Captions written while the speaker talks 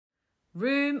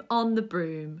Room on the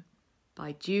Broom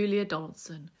by Julia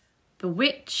Donaldson. The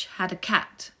witch had a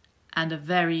cat and a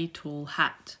very tall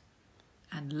hat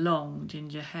and long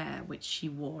ginger hair which she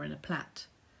wore in a plait.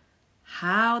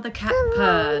 How the cat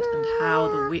purred and how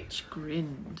the witch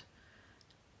grinned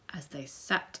as they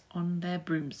sat on their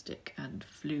broomstick and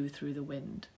flew through the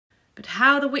wind. But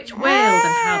how the witch wailed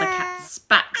and how the cat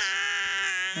spat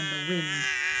when the wind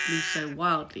blew so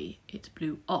wildly it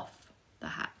blew off the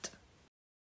hat.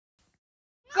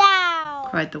 Down!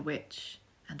 Cried the witch,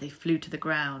 and they flew to the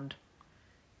ground.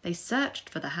 They searched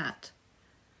for the hat,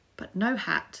 but no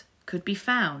hat could be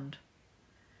found.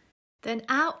 Then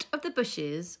out of the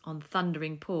bushes on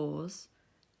thundering paws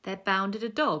there bounded a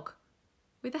dog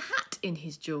with a hat in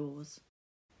his jaws.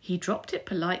 He dropped it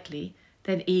politely,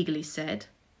 then eagerly said,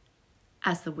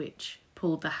 as the witch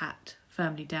pulled the hat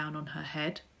firmly down on her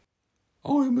head,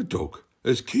 "I am a dog,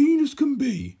 as keen as can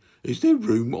be. Is there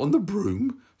room on the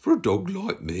broom for a dog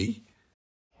like me?"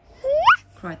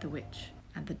 cried the witch,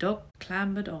 and the dog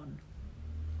clambered on.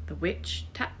 The witch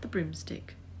tapped the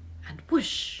broomstick, and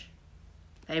whoosh,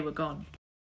 they were gone.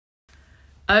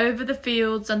 Over the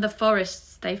fields and the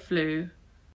forests they flew.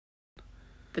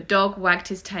 The dog wagged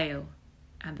his tail,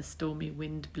 and the stormy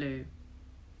wind blew.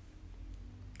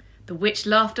 The witch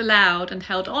laughed aloud and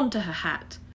held on to her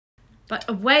hat, but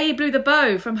away blew the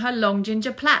bow from her long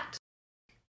ginger plait.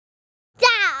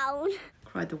 Down!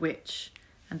 Cried the witch,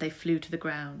 and they flew to the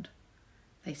ground.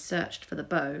 They searched for the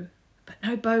bow, but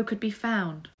no bow could be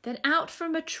found. Then out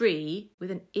from a tree, with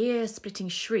an ear-splitting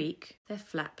shriek, there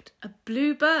flapped a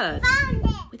blue bird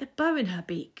with a bow in her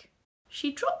beak.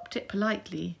 She dropped it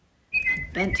politely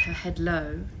and bent her head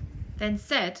low, then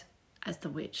said, as the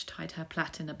witch tied her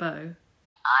plait in a bow,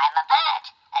 "I'm a bird,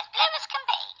 as blue as can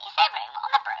be. Is there room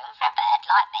on the broom for a bird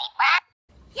like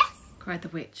me?" Yes! cried the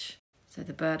witch. So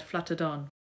the bird fluttered on.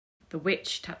 The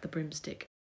witch tapped the broomstick,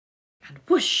 and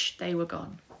whoosh, they were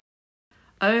gone.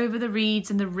 Over the reeds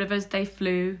and the rivers they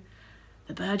flew.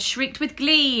 The bird shrieked with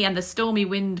glee, and the stormy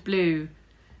wind blew.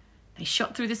 They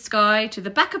shot through the sky to the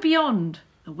back of beyond.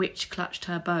 The witch clutched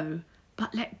her bow,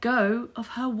 but let go of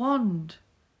her wand.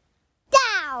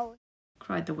 Down!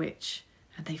 Cried the witch,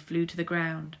 and they flew to the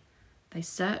ground. They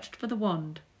searched for the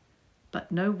wand,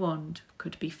 but no wand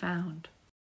could be found.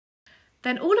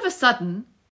 Then all of a sudden,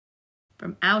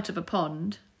 from out of a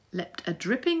pond, leapt a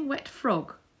dripping wet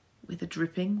frog with a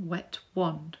dripping wet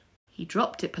wand. He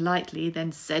dropped it politely,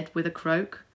 then said with a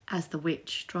croak, as the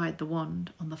witch dried the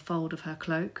wand on the fold of her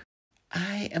cloak,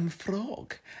 "I am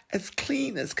frog, as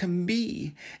clean as can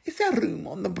be. Is there room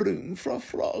on the broom for a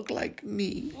frog like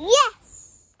me?"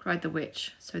 Yes! cried the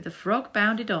witch. So the frog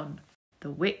bounded on.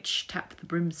 The witch tapped the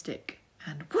broomstick,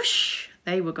 and whoosh,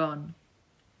 they were gone.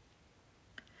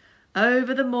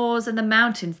 Over the moors and the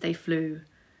mountains they flew.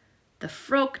 The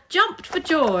frog jumped for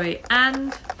joy,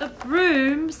 and the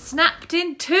broom snapped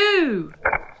in two.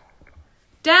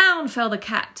 Down fell the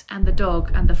cat and the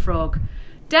dog and the frog.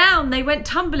 Down they went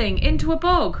tumbling into a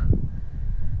bog.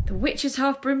 The witch's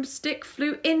half broomstick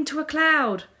flew into a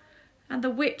cloud, and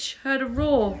the witch heard a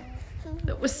roar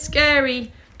that was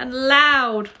scary and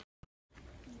loud.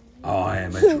 "I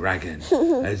am a dragon,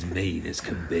 as mean as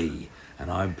can be, and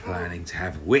I'm planning to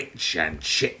have witch and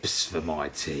chips for my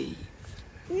tea."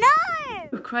 No!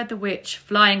 Cried the witch,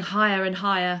 flying higher and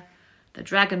higher. The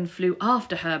dragon flew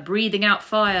after her, breathing out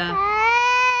fire.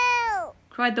 Help!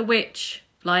 Cried the witch,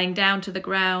 flying down to the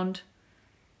ground.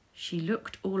 She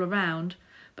looked all around,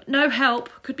 but no help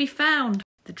could be found.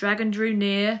 The dragon drew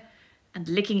near, and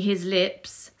licking his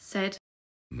lips, said,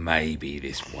 "Maybe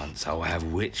this once I'll have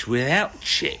witch without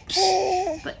chips."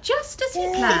 but just as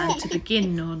he planned to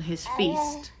begin on his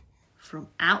feast, from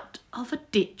out of a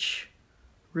ditch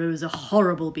rose a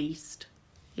horrible beast.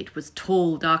 It was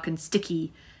tall, dark and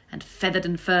sticky, and feathered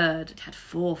and furred. It had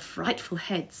 4 frightful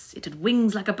heads. It had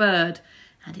wings like a bird,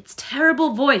 and its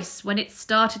terrible voice, when it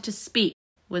started to speak,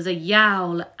 was a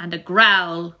yowl and a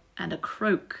growl and a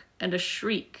croak and a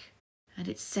shriek. And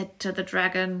it said to the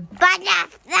dragon, But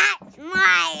if that's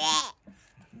my lip.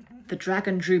 The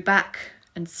dragon drew back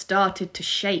and started to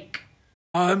shake.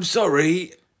 "I'm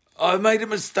sorry, I've made a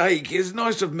mistake. It's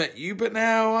nice to have met you, but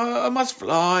now I must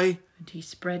fly." And he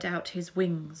spread out his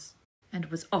wings and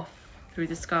was off through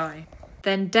the sky.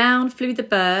 Then down flew the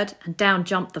bird, and down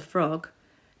jumped the frog.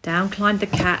 Down climbed the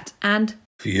cat, and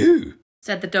 "Phew,"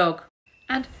 said the dog.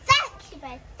 And Thank you,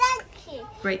 babe, thank you.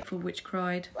 grateful witch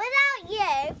cried, Without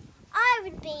you, I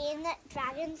would be in the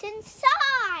dragon's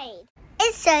inside.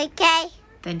 It's okay.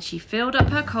 Then she filled up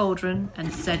her cauldron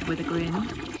and said with a grin,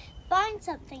 Find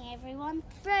something, everyone.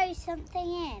 Throw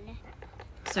something in.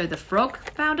 So the frog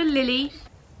found a lily,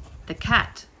 the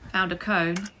cat found a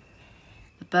cone,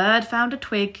 The bird found a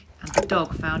twig and the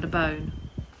dog found a bone.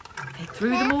 They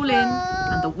threw them all in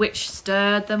and the witch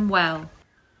stirred them well.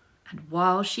 And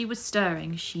while she was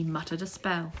stirring, she muttered a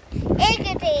spell.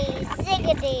 Iggity,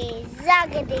 ziggity,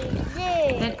 zaggity,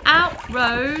 zoo. Then out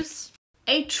rose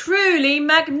a truly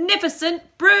magnificent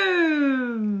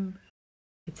broom,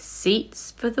 with seats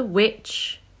for the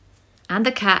witch and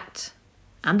the cat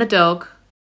and the dog,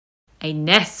 a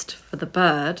nest for the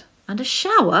bird and a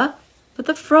shower for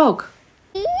the frog.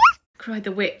 Cried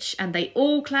the witch, and they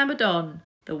all clambered on.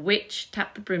 The witch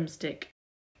tapped the broomstick,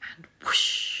 and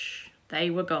whoosh,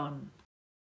 they were gone.